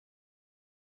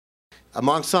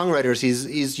among songwriters,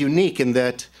 he's unique in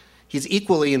that he's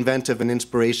equally inventive and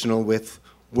inspirational with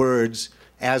words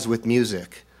as with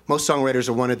music. Most songwriters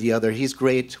are one or the other. He's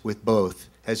great with both,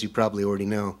 as you probably already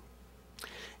know.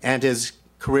 And his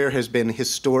career has been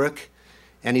historic,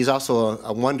 and he's also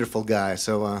a wonderful guy.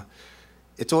 So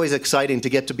it's always exciting to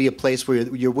get to be a place where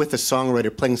you're with a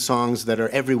songwriter playing songs that are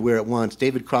everywhere at once.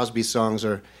 David Crosby's songs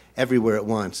are everywhere at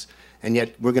once, and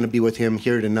yet we're going to be with him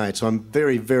here tonight. So I'm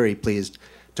very, very pleased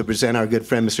to present our good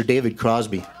friend, Mr. David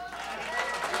Crosby.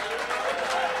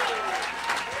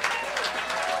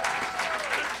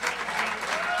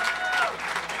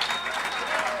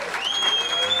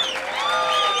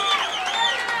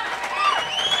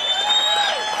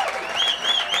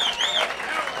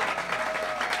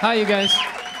 Hi, you guys.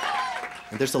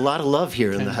 And there's a lot of love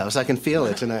here in the house. I can feel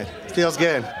it tonight. It feels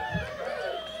good.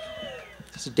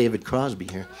 This is David Crosby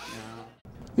here.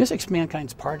 Music's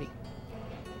mankind's party.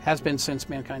 Has been since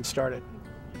mankind started.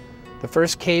 The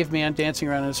first caveman dancing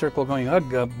around in a circle going,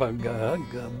 ugga, bugga,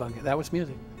 ugga, bugga. That was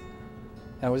music.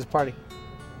 That was a party.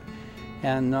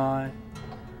 And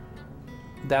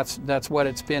that's what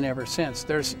it's been ever since.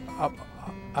 There's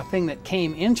a thing that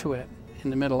came into it in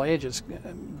the Middle Ages,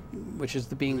 which is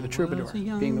being the troubadour,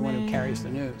 being the one who carries the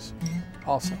news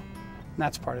also. And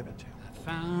that's part of it too. I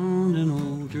found an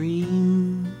old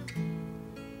dream,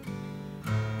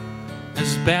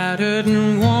 as battered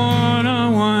and worn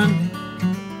on one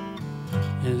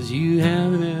as you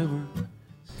have ever.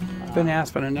 I've been to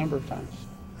Aspen a number of times.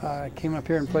 I came up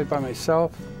here and played by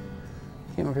myself,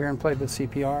 came up here and played with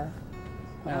CPR,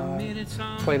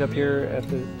 played up here at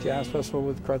the Jazz Festival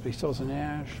with Crosby, Stills and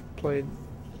Nash, played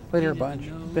here a bunch,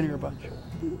 been here a bunch.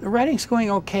 The writing's going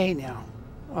okay now.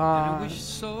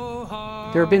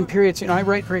 There have been periods, I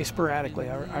write very sporadically.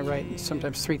 I write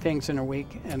sometimes 3 things in a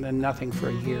week and then nothing for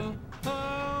a year.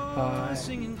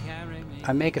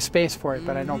 I make a space for it,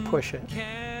 but I don't push it.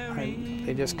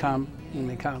 They just come and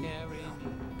they come.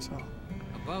 So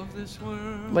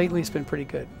lately it's been pretty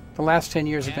good. The last 10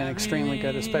 years have been extremely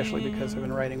good, especially because I've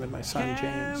been writing with my son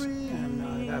James,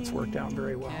 and that's worked out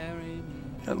very well.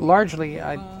 Largely,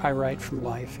 I write from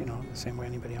life, the same way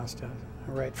anybody else does.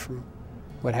 I write from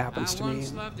what happens to me,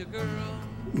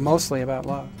 mostly about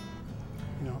love.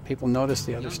 People notice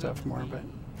the other stuff more, but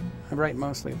I write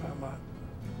mostly about love.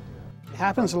 It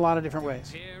happens a lot of different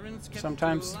ways.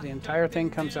 Sometimes the entire thing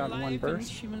comes out in one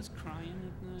burst.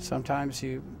 Sometimes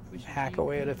you hack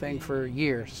away at a thing for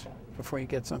years before you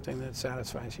get something that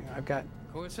satisfies you. I've got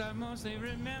 2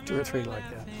 or 3 like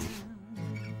that.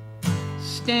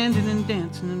 Standing and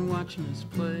dancing and watching us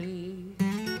play.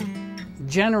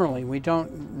 Generally, we don't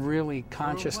really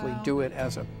consciously do it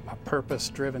as a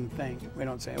purpose-driven thing. We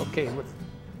don't say, okay, what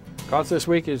cause this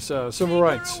week is civil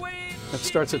rights. That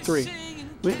starts at 3.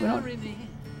 We don't.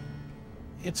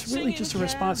 It's really just a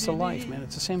response to life, man.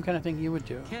 It's the same kind of thing you would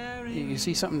do. You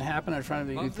see something happen in front of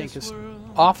you you think is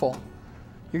awful,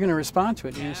 you're going to respond to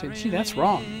it. And you say, gee, that's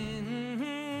wrong.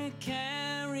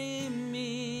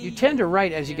 You tend to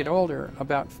write as you get older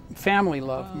about family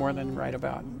love more than write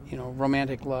about,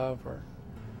 romantic love or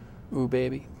ooh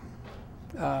baby.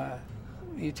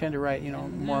 You tend to write,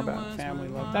 more about family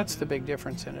love. That's the big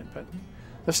difference in it. But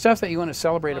the stuff that you want to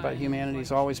celebrate about humanity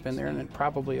has always been there, and it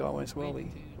probably always will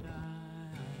be.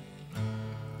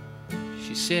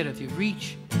 She said, if you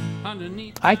reach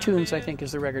underneath iTunes, I think,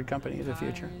 is the record company of the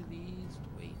future.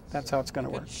 That's how it's going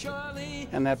to work.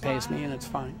 And that pays me, and it's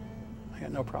fine. I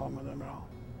got no problem with them at all.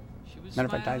 Matter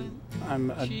of fact, I'm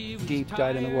a deep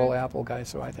dyed-in-the-wool Apple guy,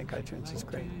 so I think iTunes is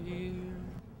great.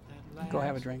 Go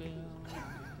have a drink.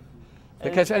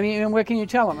 Because, what can you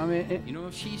tell them? I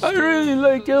really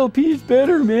like LPs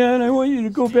better, man. I want you to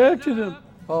go back to them.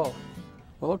 Oh,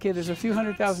 well, okay, there's a few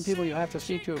 100,000 people you have to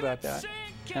speak to about that,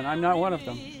 and I'm not one of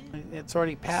them. It's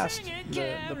already past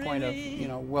the point of,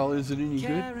 well, is it any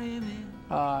good?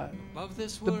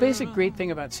 The basic great thing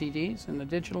about CDs in the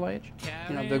digital age,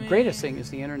 the greatest thing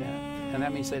is the internet, and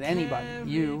that means that anybody,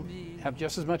 you, have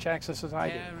just as much access as I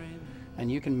do,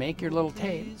 and you can make your little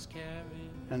tape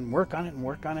and work on it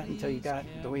until you got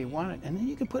it the way you want it, and then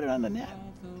you can put it on the net.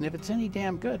 And if it's any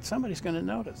damn good, somebody's going to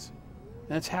notice.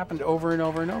 And it's happened over and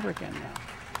over and over again now.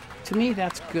 To me,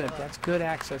 that's good. That's good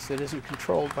access that isn't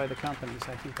controlled by the companies.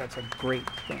 I think that's a great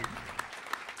thing.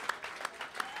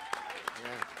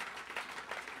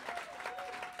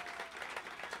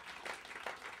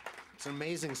 It's an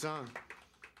amazing song.